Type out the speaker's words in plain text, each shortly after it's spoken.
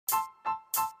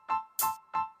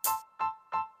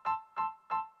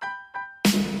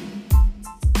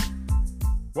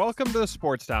Welcome to the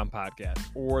Sports Town Podcast,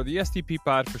 or the STP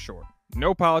Pod for short.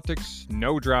 No politics,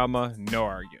 no drama, no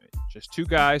arguing. Just two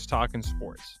guys talking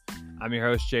sports. I'm your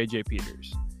host, JJ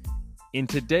Peters. In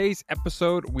today's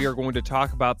episode, we are going to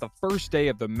talk about the first day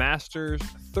of the Masters,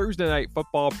 Thursday Night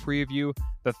Football preview,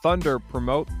 the Thunder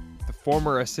promote the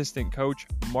former assistant coach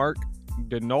Mark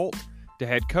Daigneault to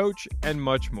head coach, and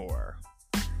much more.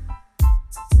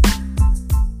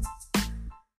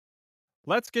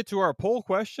 Let's get to our poll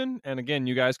question. And again,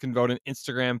 you guys can vote on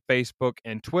Instagram, Facebook,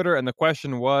 and Twitter. And the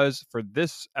question was, for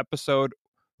this episode,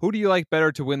 who do you like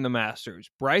better to win the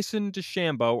Masters, Bryson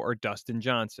DeChambeau or Dustin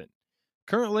Johnson?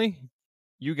 Currently,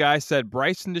 you guys said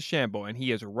Bryson DeChambeau, and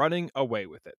he is running away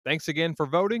with it. Thanks again for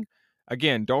voting.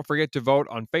 Again, don't forget to vote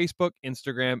on Facebook,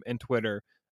 Instagram, and Twitter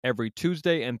every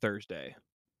Tuesday and Thursday.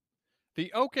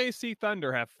 The OKC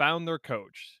Thunder have found their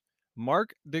coach.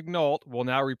 Mark Daigneault will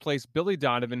now replace Billy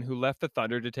Donovan, who left the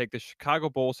Thunder to take the Chicago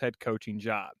Bulls head coaching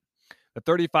job. The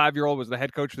 35-year-old was the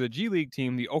head coach for the G League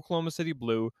team, the Oklahoma City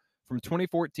Blue, from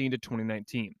 2014 to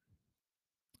 2019.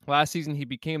 Last season, he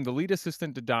became the lead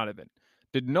assistant to Donovan.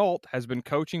 Daigneault has been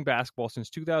coaching basketball since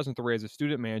 2003 as a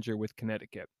student manager with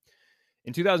Connecticut.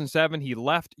 In 2007, he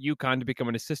left UConn to become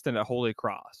an assistant at Holy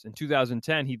Cross. In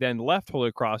 2010, he then left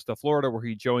Holy Cross to Florida, where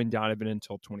he joined Donovan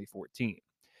until 2014.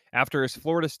 After his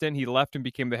Florida stint, he left and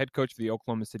became the head coach for the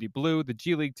Oklahoma City Blue, the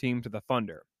G League team to the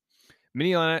Thunder.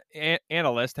 Many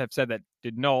analysts have said that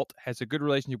Daigneault has a good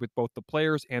relationship with both the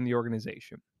players and the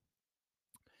organization.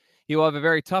 He will have a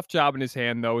very tough job in his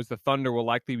hand, though, as the Thunder will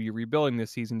likely be rebuilding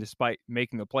this season despite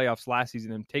making the playoffs last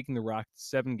season and taking the Rockets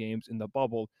 7 games in the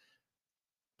bubble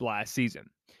last season.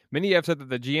 Many have said that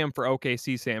the GM for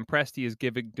OKC, Sam Presti, is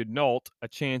giving Daigneault a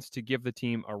chance to give the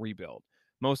team a rebuild.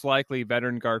 Most likely,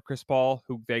 veteran guard Chris Paul,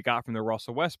 who they got from the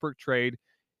Russell Westbrook trade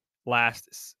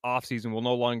last offseason, will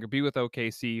no longer be with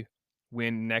OKC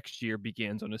when next year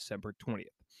begins on December 20th.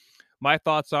 My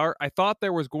thoughts are, I thought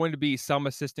there was going to be some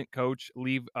assistant coach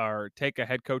leave or take a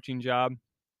head coaching job,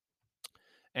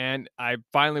 and I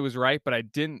finally was right, but I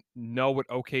didn't know what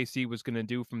OKC was going to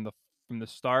do from the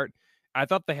start. I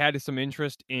thought they had some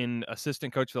interest in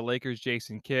assistant coach of the Lakers,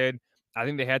 Jason Kidd. I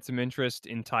think they had some interest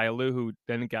in Ty Lue, who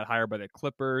then got hired by the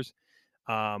Clippers.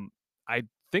 I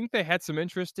think they had some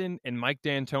interest in Mike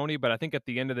D'Antoni, but I think at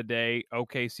the end of the day,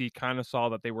 OKC kind of saw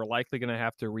that they were likely going to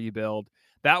have to rebuild.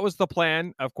 That was the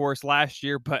plan, of course, last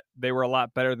year, but they were a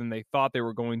lot better than they thought they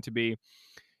were going to be.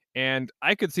 And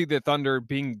I could see the Thunder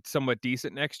being somewhat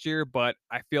decent next year, but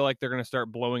I feel like they're going to start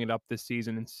blowing it up this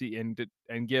season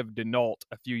and give Daigneault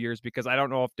a few years, because I don't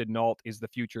know if Daigneault is the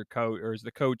future coach or is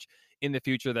the coach in the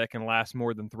future that can last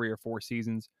more than 3 or 4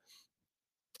 seasons.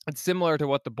 It's similar to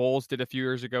what the Bulls did a few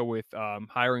years ago with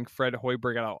hiring Fred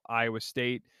Hoiberg out of Iowa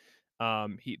State.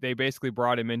 They basically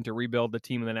brought him in to rebuild the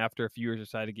team, and then after a few years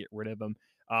decided to get rid of him.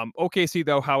 OKC,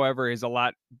 though, however, is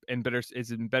in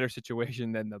better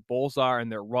situation than the Bulls are,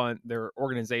 and their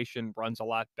organization runs a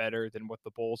lot better than what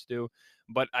the Bulls do.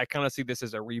 But I kind of see this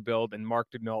as a rebuild, and Mark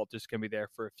Daigneault just going to be there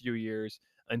for a few years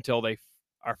until they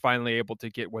are finally able to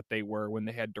get what they were when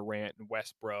they had Durant and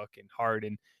Westbrook and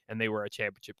Harden, and they were a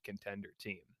championship contender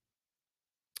team.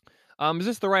 Is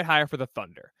this the right hire for the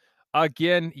Thunder?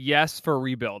 Again, yes, for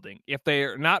rebuilding. If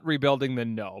they're not rebuilding,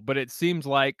 then no. But it seems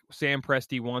like Sam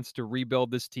Presti wants to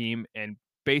rebuild this team and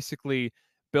basically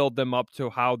build them up to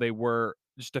how they were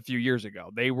just a few years ago.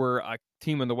 They were a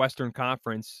team in the Western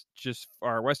Conference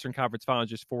Western Conference Finals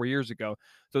just 4 years ago.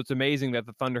 So it's amazing that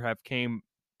the Thunder have came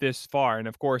this far. And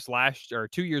of course, 2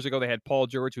 years ago, they had Paul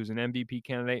George, who was an MVP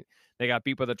candidate. They got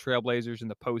beat by the Trailblazers in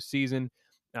the postseason.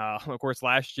 Of course,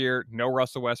 last year, no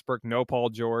Russell Westbrook, no Paul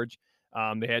George.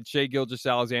 They had Shai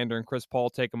Gilgeous-Alexander and Chris Paul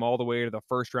take them all the way to the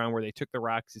first round, where they took the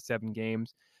Rockets to 7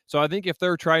 games. So I think if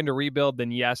they're trying to rebuild,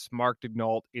 then yes, Mark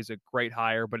Daigneault is a great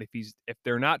hire. But if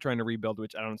they're not trying to rebuild,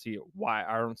 which I don't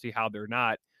see how they're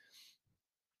not,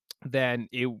 then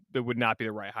it would not be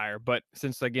the right hire. But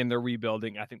since again they're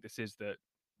rebuilding, I think this is the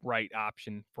right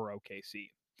option for OKC.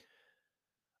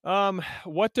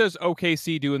 What does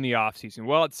OKC do in the offseason?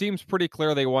 Well, it seems pretty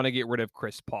clear they want to get rid of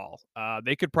Chris Paul.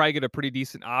 They could probably get a pretty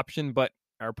decent option, or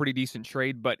a pretty decent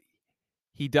trade, but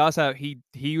he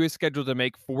was scheduled to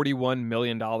make $41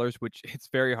 million, which it's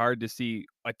very hard to see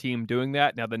a team doing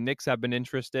that. Now the Knicks have been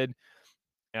interested.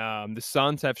 The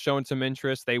Suns have shown some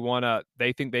interest. They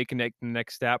think they can take the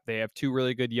next step. They have 2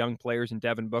 really good young players in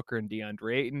Devin Booker and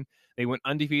DeAndre Ayton. They went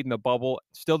undefeated in the bubble,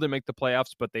 still didn't make the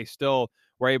playoffs, but they still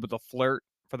were able to flirt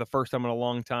for the first time in a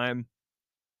long time.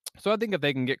 So I think if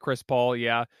they can get Chris Paul,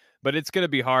 yeah, but it's going to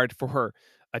be hard for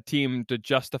a team to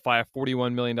justify a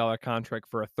 $41 million contract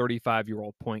for a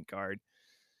 35-year-old point guard.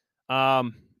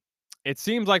 It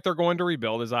seems like they're going to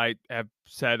rebuild, as I have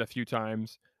said a few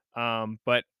times.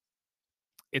 But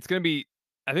it's going to be,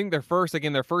 I think their first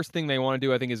thing they want to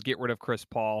do, I think, is get rid of Chris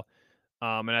Paul.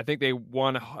 And I think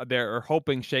they're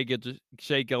hoping Shea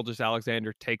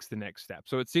Gilgeous-Alexander takes the next step.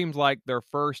 So it seems like their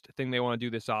first thing they want to do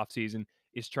this offseason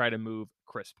is try to move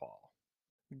Chris Paul.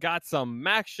 Got some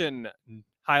action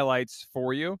highlights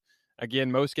for you.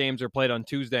 Again, most games are played on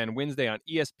Tuesday and Wednesday on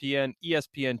ESPN,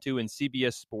 ESPN2, and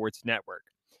CBS Sports Network.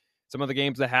 Some of the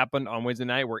games that happened on Wednesday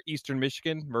night were Eastern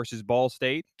Michigan versus Ball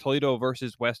State, Toledo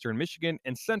versus Western Michigan,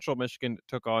 and Central Michigan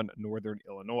took on Northern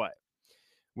Illinois.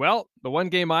 Well, the one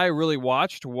game I really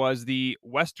watched was the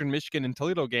Western Michigan and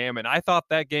Toledo game, and I thought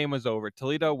that game was over.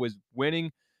 Toledo was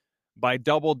winning by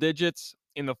double digits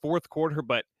in the fourth quarter,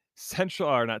 but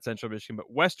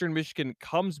Western Michigan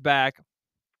comes back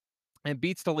and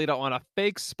beats Toledo on a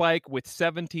fake spike with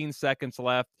 17 seconds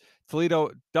left.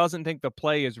 Toledo doesn't think the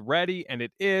play is ready, and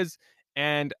it is.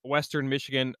 And Western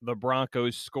Michigan, the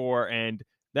Broncos score, and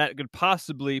that could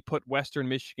possibly put Western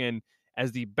Michigan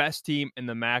as the best team in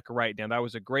the MAC right now. That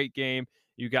was a great game.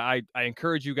 I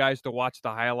encourage you guys to watch the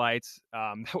highlights.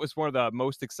 That was one of the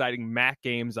most exciting MAC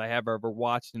games I have ever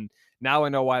watched, and now I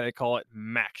know why they call it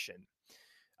MACtion.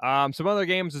 Some other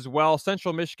games as well.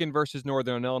 Central Michigan versus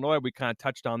Northern Illinois. We kind of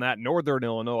touched on that. Northern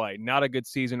Illinois, not a good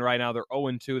season right now. They're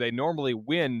 0-2. They normally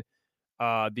win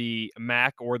the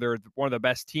MAC, or they're one of the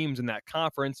best teams in that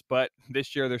conference, but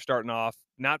this year they're starting off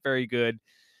not very good.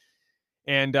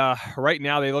 And right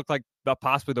now they look like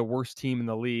possibly the worst team in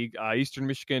the league. Eastern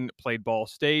Michigan played Ball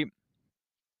State.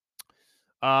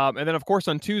 And then, of course,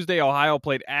 on Tuesday, Ohio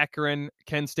played Akron.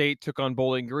 Kent State took on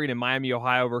Bowling Green, and Miami,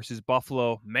 Ohio versus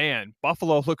Buffalo. Man,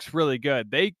 Buffalo looks really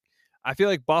good. I feel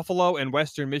like Buffalo and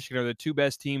Western Michigan are the two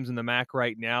best teams in the MAC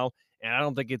right now, and I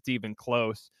don't think it's even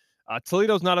close.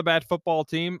 Toledo's not a bad football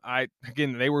team.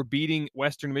 They were beating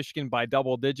Western Michigan by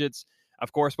double digits.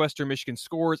 Of course, Western Michigan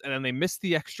scores, and then they miss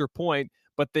the extra point,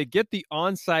 but they get the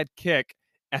onside kick,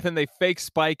 and then they fake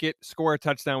spike it, score a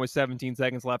touchdown with 17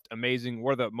 seconds left. Amazing.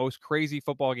 One of the most crazy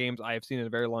football games I have seen in a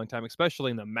very long time,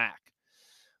 especially in the MAC.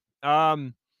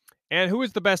 And who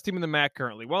is the best team in the MAC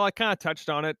currently? Well, I kind of touched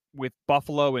on it with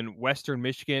Buffalo and Western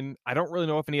Michigan. I don't really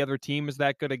know if any other team is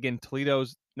that good. Again,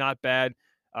 Toledo's not bad.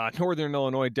 Northern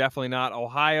Illinois, definitely not.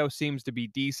 Ohio seems to be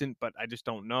decent, but I just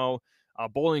don't know.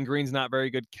 Bowling Green's not very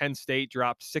good. Kent State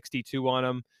dropped 62 on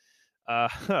them.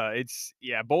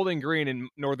 Bowling Green and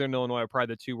Northern Illinois are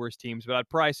probably the two worst teams, but I'd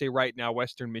probably say right now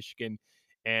Western Michigan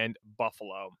and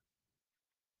Buffalo.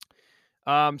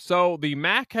 So the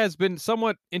MAC has been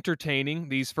somewhat entertaining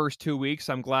these first 2 weeks.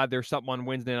 I'm glad there's something on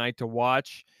Wednesday night to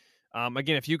watch.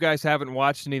 Again, if you guys haven't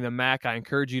watched any of the MAC, I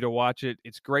encourage you to watch it.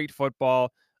 It's great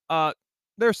football.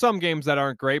 There's some games that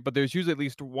aren't great, but there's usually at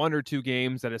least one or two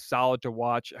games that is solid to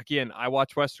watch. Again, I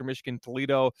watched Western Michigan,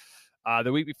 Toledo.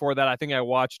 The week before that, I think I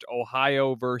watched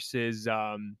Ohio versus,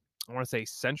 I want to say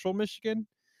Central Michigan.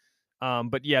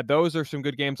 But yeah, those are some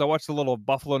good games. I watched a little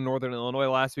Buffalo, Northern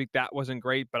Illinois last week. That wasn't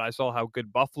great, but I saw how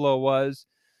good Buffalo was.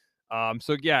 I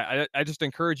just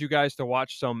encourage you guys to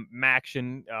watch some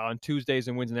MACtion on Tuesdays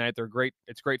and Wednesday night. They're great.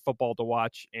 It's great football to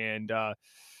watch. And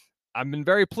I've been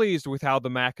very pleased with how the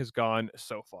MAC has gone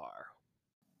so far.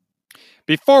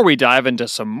 Before we dive into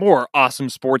some more awesome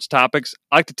sports topics,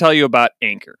 I'd like to tell you about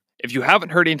Anchor. If you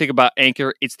haven't heard anything about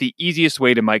Anchor, it's the easiest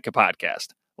way to make a podcast.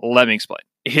 Let me explain.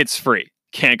 It's free.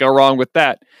 Can't go wrong with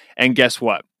that. And guess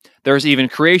what? There's even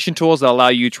creation tools that allow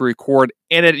you to record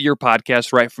and edit your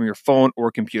podcast right from your phone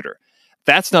or computer.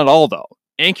 That's not all, though.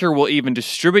 Anchor will even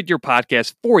distribute your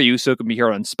podcast for you so it can be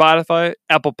heard on Spotify,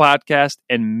 Apple Podcast,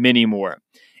 and many more.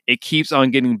 It keeps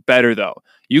on getting better, though.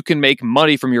 You can make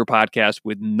money from your podcast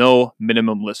with no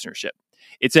minimum listenership.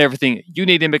 It's everything you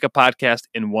need to make a podcast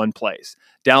in one place.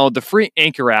 Download the free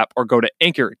Anchor app or go to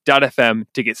anchor.fm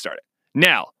to get started.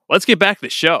 Now, let's get back to the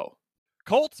show.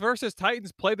 Colts versus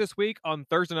Titans play this week on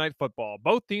Thursday Night Football.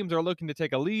 Both teams are looking to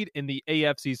take a lead in the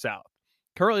AFC South.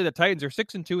 Currently, the Titans are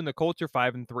 6-2 and the Colts are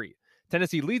 5-3.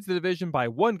 Tennessee leads the division by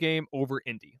one game over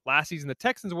Indy. Last season, the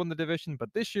Texans won the division,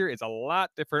 but this year is a lot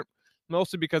different,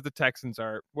 mostly because the Texans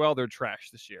they're trash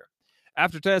this year.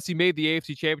 After Tennessee made the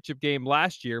AFC Championship game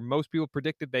last year, most people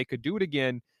predicted they could do it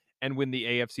again and win the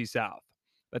AFC South.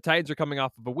 The Titans are coming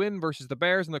off of a win versus the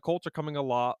Bears, and the Colts are coming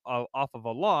off of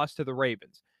a loss to the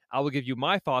Ravens. I will give you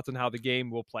my thoughts on how the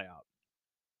game will play out.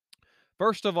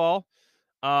 First of all,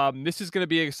 this is going to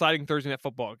be an exciting Thursday Night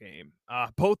Football game.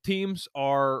 Both teams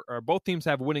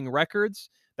have winning records.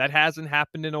 That hasn't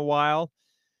happened in a while.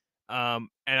 And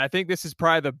I think this is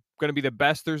probably going to be the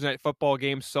best Thursday Night Football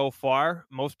game so far.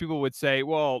 Most people would say,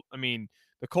 well, I mean,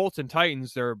 the Colts and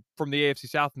Titans, they're from the AFC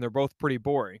South, and they're both pretty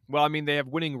boring. Well, I mean, they have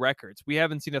winning records. We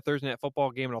haven't seen a Thursday Night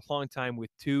Football game in a long time with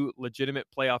two legitimate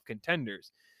playoff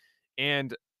contenders.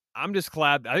 And I'm just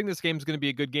glad. I think this game is going to be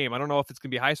a good game. I don't know if it's going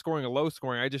to be high scoring or low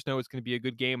scoring. I just know it's going to be a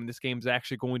good game, and this game is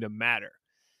actually going to matter.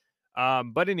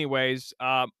 But anyways,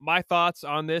 my thoughts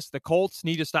on this: the Colts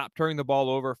need to stop turning the ball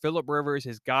over. Phillip Rivers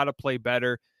has got to play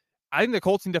better. I think the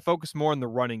Colts need to focus more on the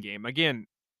running game. Again,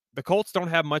 the Colts don't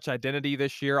have much identity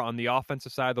this year on the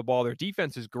offensive side of the ball. Their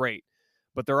defense is great,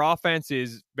 but their offense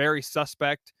is very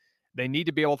suspect. They need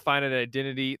to be able to find an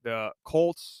identity. The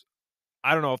Colts,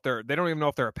 I don't know if they don't even know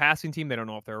if they're a passing team. They don't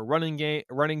know if they're a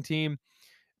running team,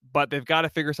 but they've got to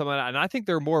figure something out. And I think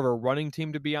they're more of a running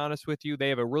team, to be honest with you. They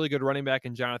have a really good running back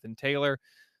in Jonathan Taylor.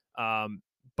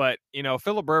 But,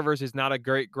 Phillip Rivers is not a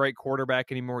great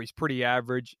quarterback anymore. He's pretty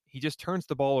average. He just turns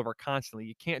the ball over constantly.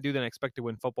 You can't do that and expect to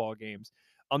win football games.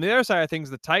 On the other side of things,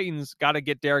 the Titans got to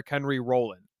get Derrick Henry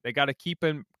rolling. They got to keep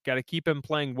him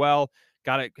playing well.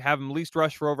 Got to have him at least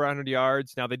rush for over 100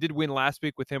 yards. Now, they did win last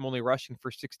week with him only rushing for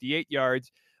 68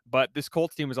 yards, but this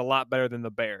Colts team is a lot better than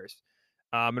the Bears.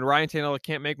 And Ryan Tannehill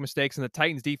can't make mistakes, and the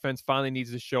Titans defense finally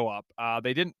needs to show up.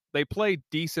 They played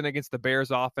decent against the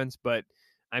Bears offense, but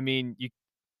I mean,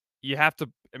 you have to,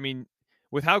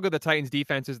 with how good the Titans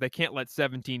defense is, they can't let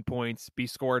 17 points be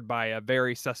scored by a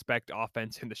very suspect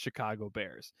offense in the Chicago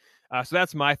Bears. So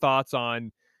that's my thoughts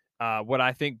on what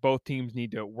I think both teams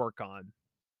need to work on.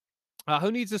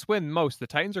 Who needs this win most, the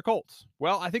Titans or Colts?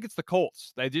 Well, I think it's the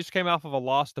Colts. They just came off of a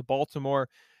loss to Baltimore.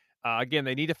 Again,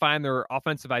 they need to find their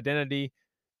offensive identity,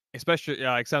 especially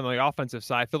on the offensive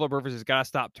side. Phillip Rivers has got to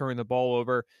stop turning the ball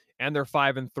over, and they're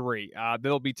 5-3.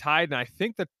 They'll be tied, and I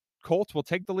think the Colts will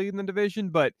take the lead in the division,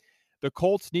 but the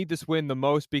Colts need this win the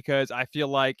most because I feel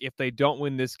like if they don't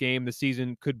win this game, the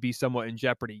season could be somewhat in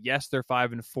jeopardy. Yes, they're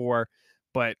 5-4,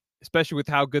 but especially with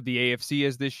how good the AFC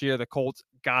is this year, the Colts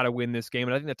got to win this game,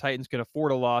 and I think the Titans can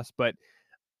afford a loss, but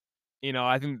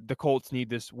I think the Colts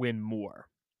need this win more.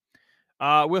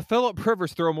 Will Phillip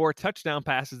Rivers throw more touchdown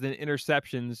passes than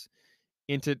interceptions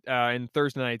in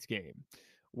Thursday night's game?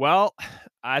 Well,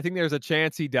 I think there's a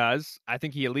chance he does. I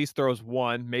think he at least throws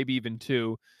one, maybe even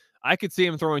two. I could see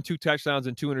him throwing 2 touchdowns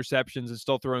and 2 interceptions and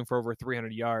still throwing for over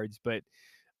 300 yards, but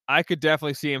I could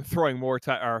definitely see him throwing more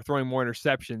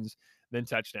interceptions than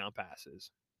touchdown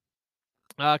passes.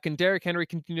 Can Derrick Henry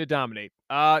continue to dominate?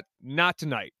 Not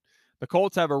tonight. The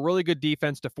Colts have a really good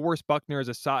defense. DeForest Buckner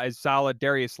is solid.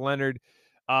 Darius Leonard,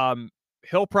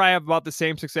 he'll probably have about the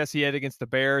same success he had against the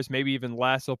Bears, maybe even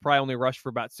less. He'll probably only rush for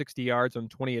about 60 yards on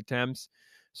 20 attempts.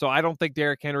 So I don't think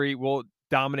Derrick Henry will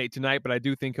dominate tonight, but I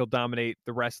do think he'll dominate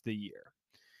the rest of the year.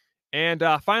 And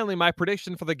finally, my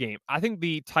prediction for the game. I think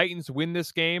the Titans win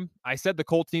this game. I said the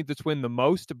Colts need this win the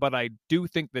most, but I do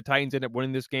think the Titans end up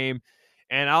winning this game.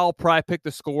 And I'll probably pick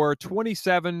the score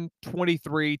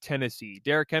 27-23 Tennessee.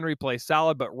 Derrick Henry plays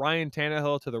solid, but Ryan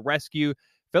Tannehill to the rescue.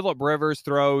 Phillip Rivers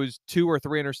throws 2 or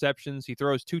 3 interceptions. He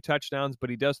throws 2 touchdowns, but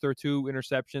he does throw 2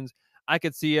 interceptions. I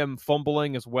could see him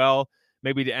fumbling as well,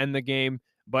 maybe to end the game.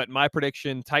 But my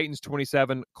prediction, Titans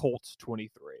 27, Colts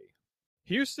 23.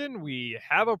 Houston, we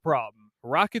have a problem.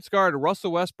 Rockets guard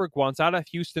Russell Westbrook wants out of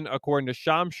Houston, according to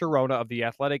Shams Charania of The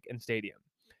Athletic and Stadium.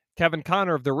 Kevin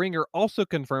Connor of The Ringer also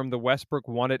confirmed the Westbrook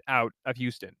wanted out of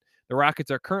Houston. The Rockets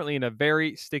are currently in a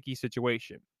very sticky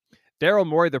situation. Daryl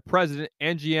Morey, the president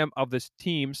and GM of this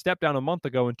team, stepped down a month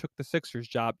ago and took the Sixers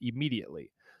job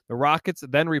immediately. The Rockets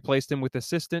then replaced him with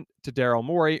assistant to Daryl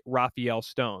Morey, Raphael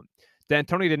Stone.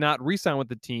 D'Antoni did not re-sign with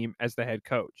the team as the head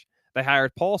coach. They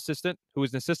hired Paul Assistant, who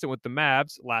was an assistant with the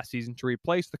Mavs last season, to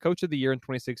replace the coach of the year in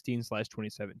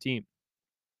 2016/2017.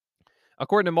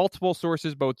 According to multiple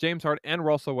sources, both James Harden and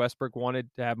Russell Westbrook wanted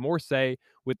to have more say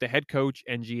with the head coach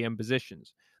and GM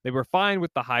positions. They were fine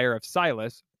with the hire of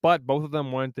Silas, but both of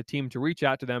them wanted the team to reach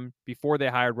out to them before they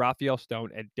hired Raphael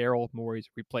Stone as Daryl Morey's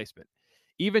replacement.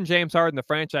 Even James Harden, the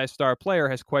franchise star player,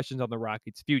 has questions on the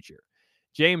Rockets' future.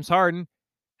 James Harden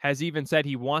has even said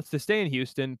he wants to stay in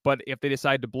Houston, but if they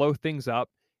decide to blow things up,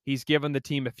 he's given the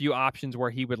team a few options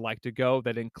where he would like to go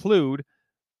that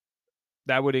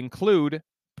would include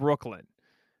Brooklyn.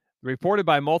 Reported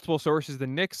by multiple sources, the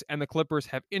Knicks and the Clippers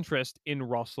have interest in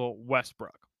Russell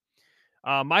Westbrook.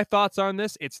 My thoughts on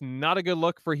this, it's not a good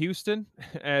look for Houston,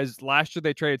 as last year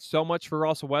they traded so much for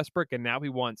Russell Westbrook, and now he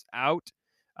wants out.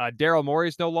 Daryl Morey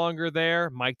is no longer there.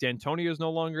 Mike D'Antoni is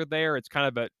no longer there. It's kind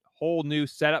of a whole new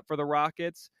setup for the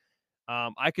Rockets.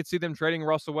 I could see them trading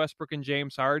Russell Westbrook and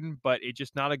James Harden, but it's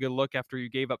just not a good look after you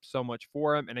gave up so much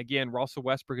for him. And again, Russell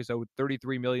Westbrook is owed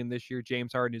 $33 million this year.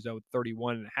 James Harden is owed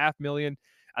 $31.5 million.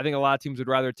 I think a lot of teams would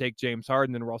rather take James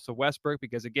Harden than Russell Westbrook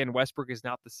because, again, Westbrook is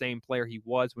not the same player he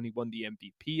was when he won the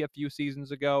MVP a few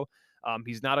seasons ago.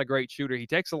 He's not a great shooter. He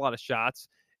takes a lot of shots,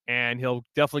 and he'll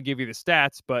definitely give you the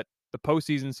stats, but the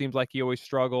postseason seems like he always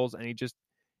struggles, and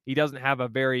he doesn't have a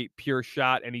very pure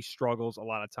shot, and he struggles a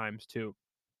lot of times too.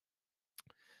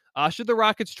 Should the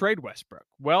Rockets trade Westbrook?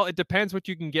 Well, it depends what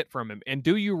you can get from him. And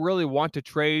do you really want to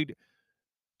trade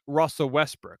Russell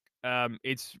Westbrook?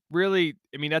 It's really,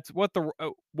 I mean, that's what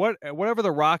whatever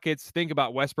the Rockets think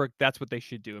about Westbrook, that's what they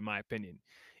should do, in my opinion.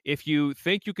 If you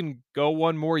think you can go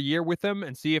one more year with him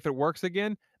and see if it works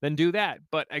again, then do that.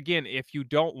 But again, if you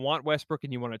don't want Westbrook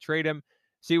and you want to trade him,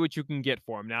 see what you can get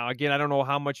for him. Now, again, I don't know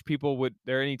how much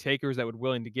there are any takers that would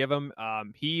willing to give him.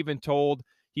 He even told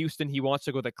Houston he wants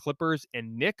to go to the Clippers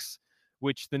and Knicks,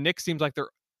 which the Knicks seems like they're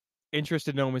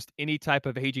interested in almost any type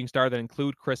of aging star that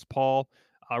include Chris Paul.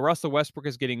 Russell Westbrook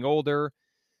is getting older.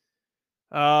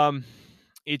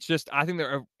 It's just, I think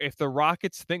if the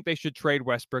Rockets think they should trade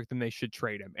Westbrook, then they should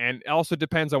trade him. And it also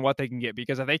depends on what they can get,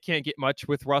 because if they can't get much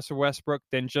with Russell Westbrook,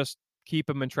 then just keep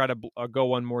him and try to go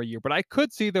one more year. But I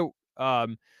could see the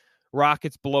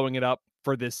Rockets blowing it up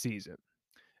for this season.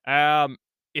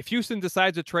 If Houston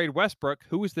decides to trade Westbrook,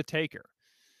 who is the taker?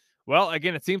 Well,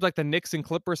 again, it seems like the Knicks and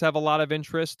Clippers have a lot of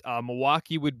interest.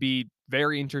 Milwaukee would be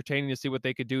very entertaining to see what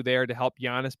they could do there to help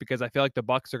Giannis, because I feel like the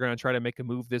Bucks are going to try to make a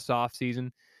move this offseason.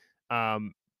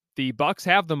 The Bucks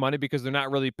have the money because they're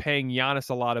not really paying Giannis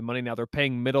a lot of money. Now they're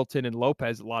paying Middleton and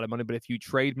Lopez a lot of money, but if you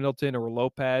trade Middleton or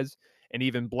Lopez and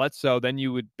even Bledsoe, then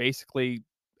you would basically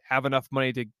have enough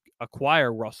money to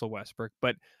acquire Russell Westbrook.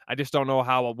 But I just don't know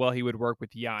how well he would work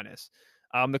with Giannis.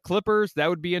 The Clippers, that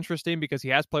would be interesting because he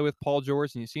has played with Paul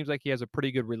George, and it seems like he has a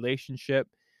pretty good relationship.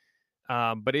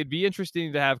 But it'd be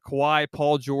interesting to have Kawhi,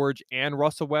 Paul George, and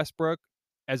Russell Westbrook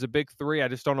as a big three. I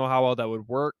just don't know how well that would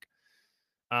work.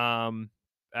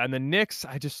 And the Knicks,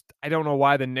 I don't know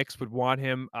why the Knicks would want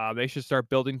him. They should start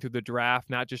building through the draft,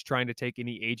 not just trying to take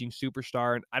any aging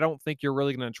superstar. And I don't think you're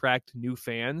really going to attract new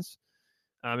fans.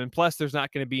 And plus, there's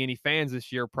not going to be any fans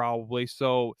this year probably.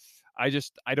 So I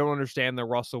don't understand the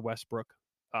Russell Westbrook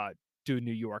to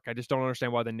New York. I just don't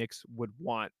understand why the Knicks would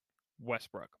want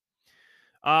Westbrook.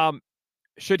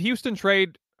 Should Houston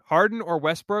trade Harden or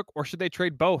Westbrook, or should they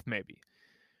trade both? Maybe.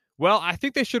 Well, I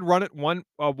think they should run it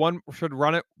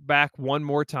back one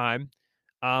more time.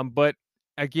 But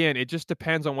again, it just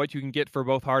depends on what you can get for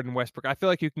both Harden and Westbrook. I feel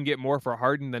like you can get more for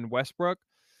Harden than Westbrook.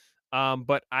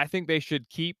 But I think they should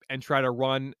keep and try to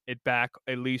run it back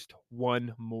at least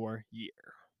one more year.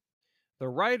 The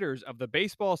writers of the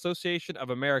Baseball Association of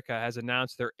America has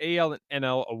announced their AL and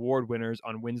NL award winners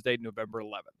on Wednesday, November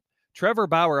 11th. Trevor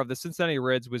Bauer of the Cincinnati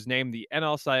Reds was named the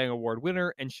NL Cy Young Award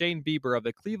winner, and Shane Bieber of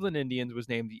the Cleveland Indians was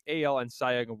named the AL and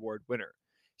Cy Young Award winner.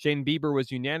 Shane Bieber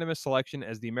was unanimous selection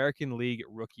as the American League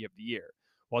Rookie of the Year,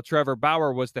 while Trevor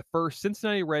Bauer was the first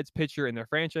Cincinnati Reds pitcher in their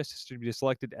franchise history to be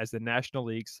selected as the National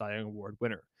League Cy Young Award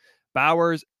winner.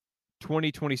 Bauer's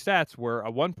 2020 stats were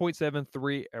a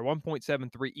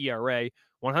 1.73 ERA,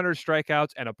 100 strikeouts,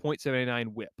 and a .79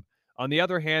 WHIP. On the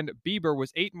other hand, Bieber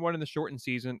was 8-1 in the shortened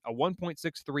season, a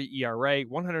 1.63 ERA,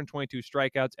 122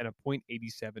 strikeouts, and a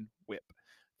 .87 WHIP.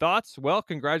 Thoughts? Well,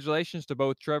 congratulations to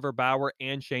both Trevor Bauer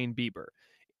and Shane Bieber.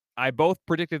 I both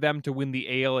predicted them to win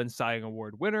the AL and Cy Young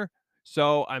Award winner,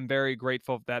 so I'm very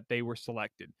grateful that they were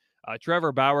selected.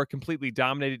 Trevor Bauer completely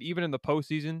dominated even in the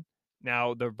postseason.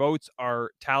 Now, the votes are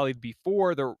tallied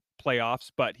before the playoffs,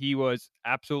 but he was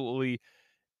absolutely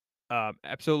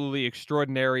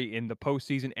extraordinary in the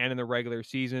postseason and in the regular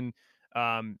season.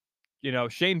 Shane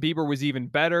Bieber was even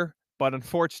better, but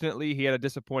unfortunately, he had a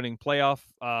disappointing playoff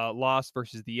loss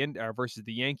versus the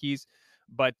Yankees.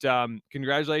 But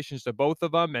congratulations to both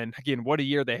of them, and again, what a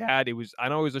year they had. I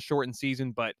know it was a shortened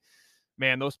season, but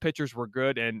man, those pitchers were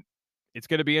good, and it's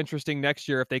going to be interesting next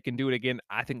year if they can do it again.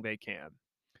 I think they can.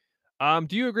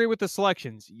 Do you agree with the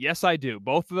selections? Yes, I do.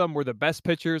 Both of them were the best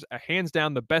pitchers, hands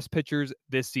down the best pitchers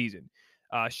this season.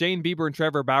 Shane Bieber and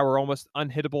Trevor Bauer were almost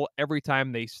unhittable every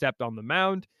time they stepped on the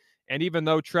mound. And even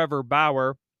though Trevor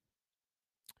Bauer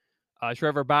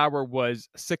was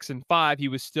 6-5, he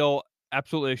was still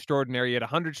absolutely extraordinary. He had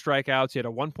 100 strikeouts. He had a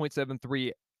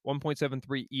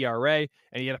 1.73 ERA,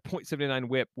 and he had a .79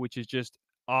 WHIP, which is just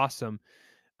awesome.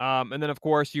 And then, of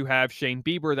course, you have Shane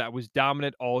Bieber that was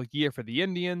dominant all year for the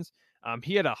Indians.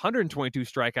 He had 122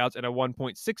 strikeouts and a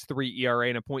 1.63 ERA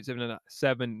and a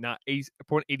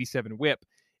 .87 WHIP,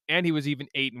 and he was even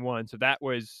 8-1. So that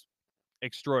was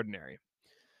extraordinary.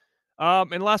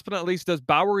 And last but not least, does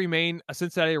Bauer remain a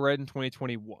Cincinnati Red in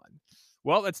 2021?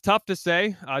 Well, it's tough to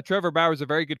say. Trevor Bauer is a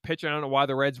very good pitcher. I don't know why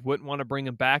the Reds wouldn't want to bring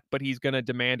him back, but he's going to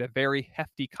demand a very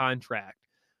hefty contract.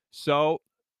 So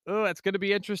it's going to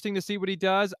be interesting to see what he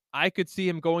does. I could see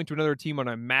him going to another team on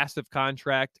a massive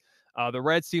contract. The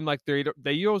Reds seem like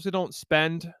they usually don't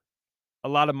spend a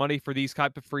lot of money for these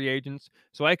type of free agents.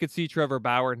 So I could see Trevor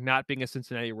Bauer not being a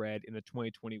Cincinnati Red in the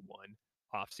 2021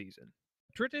 offseason.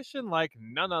 Tradition like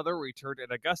none other returned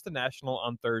at Augusta National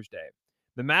on Thursday.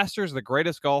 The Masters, the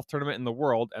greatest golf tournament in the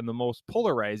world and the most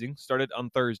polarizing, started on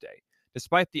Thursday.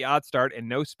 Despite the odd start and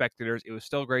no spectators, it was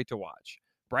still great to watch.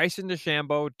 Bryson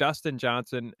DeChambeau, Dustin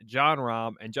Johnson, Jon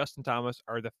Rahm, and Justin Thomas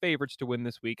are the favorites to win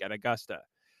this week at Augusta.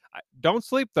 Don't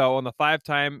sleep, though, on the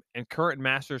 5-time and current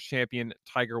Masters champion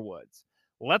Tiger Woods.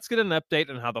 Let's get an update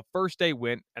on how the first day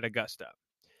went at Augusta.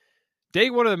 Day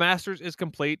 1 of the Masters is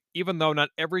complete, even though not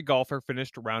every golfer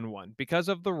finished round 1. Because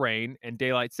of the rain and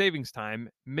daylight savings time,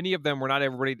 many of them were not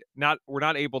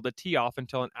able to tee off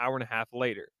until an hour and a half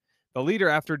later. The leader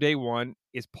after day 1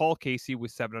 is Paul Casey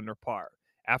with 7 under par.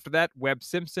 After that, Webb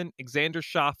Simpson, Xander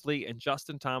Schauffele, and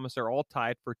Justin Thomas are all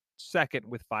tied for second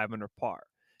with 5 under par.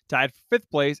 Tied for 5th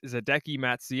place is Hideki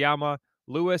Matsuyama,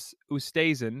 Louis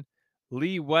Oosthuizen,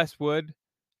 Lee Westwood,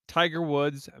 Tiger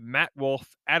Woods, Matt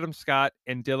Wolff, Adam Scott,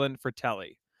 and Dylan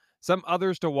Fratelli. Some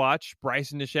others to watch: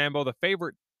 Bryson DeChambeau, the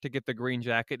favorite to get the green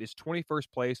jacket, is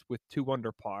 21st place with 2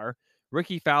 under par.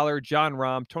 Ricky Fowler, Jon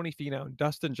Rahm, Tony Finau,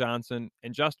 Dustin Johnson,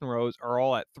 and Justin Rose are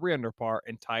all at 3 under par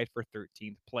and tied for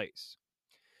 13th place.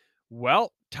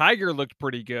 Well, Tiger looked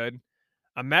pretty good.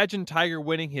 Imagine Tiger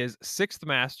winning his 6th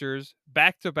Masters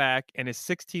back-to-back and his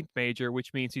 16th major,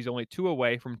 which means he's only 2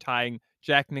 away from tying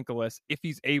Jack Nicklaus if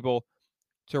he's able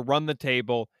to run the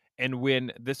table and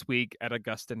win this week at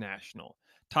Augusta National.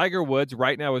 Tiger Woods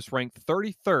right now is ranked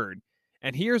 33rd,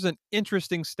 and here's an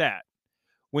interesting stat.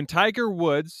 When Tiger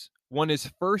Woods won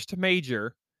his first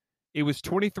major, it was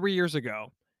 23 years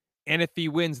ago, and if he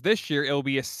wins this year, it'll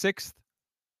be a 6th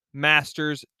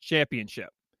Masters championship.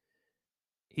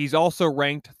 He's also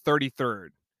ranked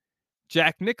 33rd.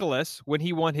 Jack Nicklaus, when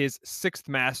he won his 6th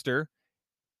Master,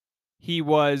 he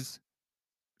was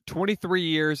 23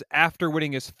 years after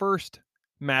winning his first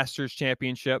Masters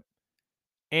championship,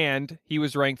 and he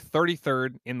was ranked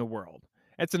 33rd in the world.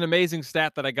 It's an amazing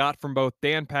stat that I got from both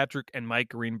Dan Patrick and Mike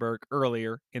Greenberg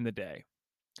earlier in the day.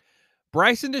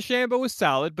 Bryson DeChambeau was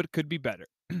solid, but could be better.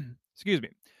 Excuse me.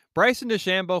 Bryson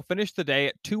DeChambeau finished the day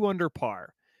at 2 under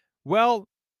par. Well,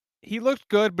 he looked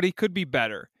good, but he could be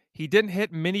better. He didn't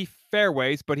hit many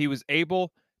fairways, but he was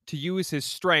able to use his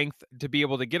strength to be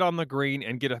able to get on the green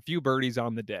and get a few birdies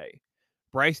on the day.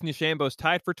 Bryson DeChambeau is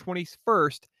tied for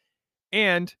 21st,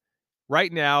 and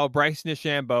right now, Bryson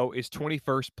DeChambeau is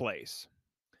 21st place.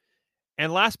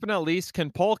 And last but not least, can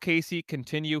Paul Casey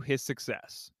continue his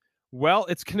success? Well,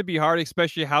 it's going to be hard,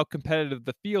 especially how competitive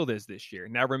the field is this year.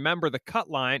 Now, remember, the cut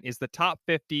line is the top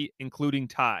 50, including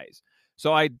ties.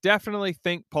 So I definitely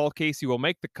think Paul Casey will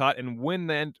make the cut and win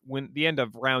the end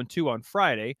of round 2 on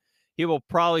Friday. He will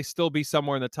probably still be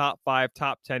somewhere in the top 5,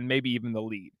 top 10, maybe even the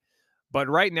lead. But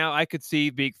right now, I could see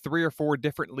big 3 or 4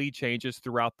 different lead changes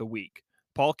throughout the week.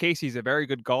 Paul Casey is a very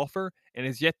good golfer and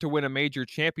is yet to win a major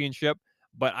championship,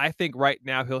 but I think right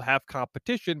now he'll have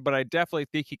competition, but I definitely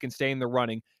think he can stay in the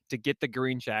running to get the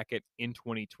green jacket in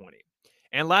 2020.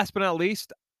 And last but not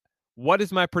least, what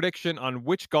is my prediction on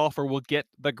which golfer will get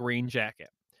the green jacket?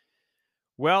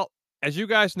 Well, as you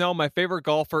guys know, my favorite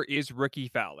golfer is Ricky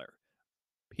Fowler.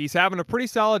 He's having a pretty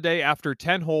solid day. After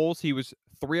 10 holes, he was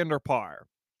 3 under par.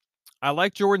 I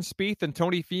like Jordan Spieth and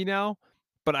Tony Finau,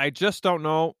 but I just don't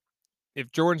know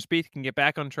if Jordan Spieth can get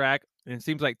back on track. And it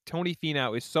seems like Tony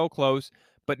Finau is so close,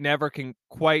 but never can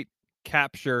quite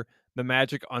capture the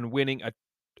magic on winning an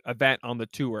event on the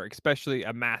tour, especially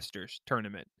a Masters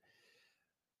tournament.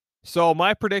 So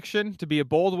my prediction, to be a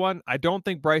bold one, I don't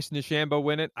think Bryson DeChambeau will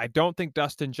win it. I don't think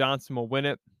Dustin Johnson will win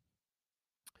it.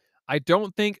 I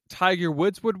don't think Tiger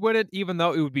Woods would win it, even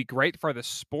though it would be great for the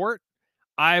sport.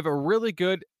 I have a really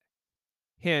good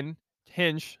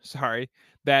hinge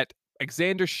that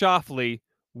Xander Schauffele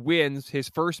wins his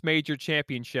first major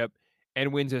championship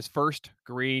and wins his first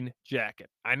green jacket.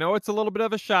 I know it's a little bit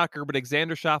of a shocker, but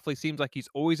Xander Schauffele seems like he's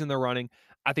always in the running.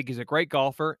 I think he's a great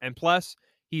golfer, and plus,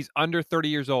 he's under 30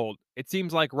 years old. It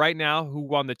seems like right now, who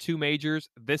won the 2 majors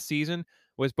this season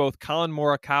was both Colin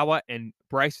Morikawa and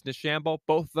Bryson DeChambeau.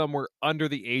 Both of them were under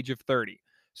the age of 30.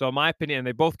 So in my opinion,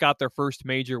 they both got their first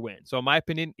major win. So in my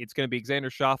opinion, it's going to be Xander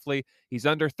Schauffele. He's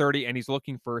under 30, and he's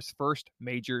looking for his first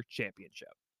major championship.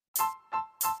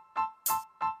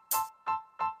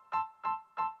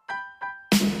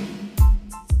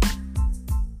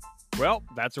 Well,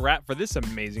 that's a wrap for this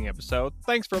amazing episode.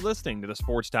 Thanks for listening to the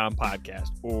Sports Town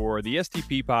Podcast, or the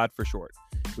STP Pod for short.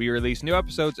 We release new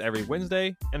episodes every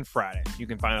Wednesday and Friday. You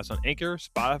can find us on Anchor,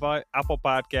 Spotify, Apple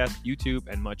Podcasts, YouTube,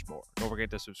 and much more. Don't forget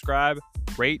to subscribe,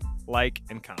 rate, like,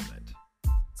 and comment.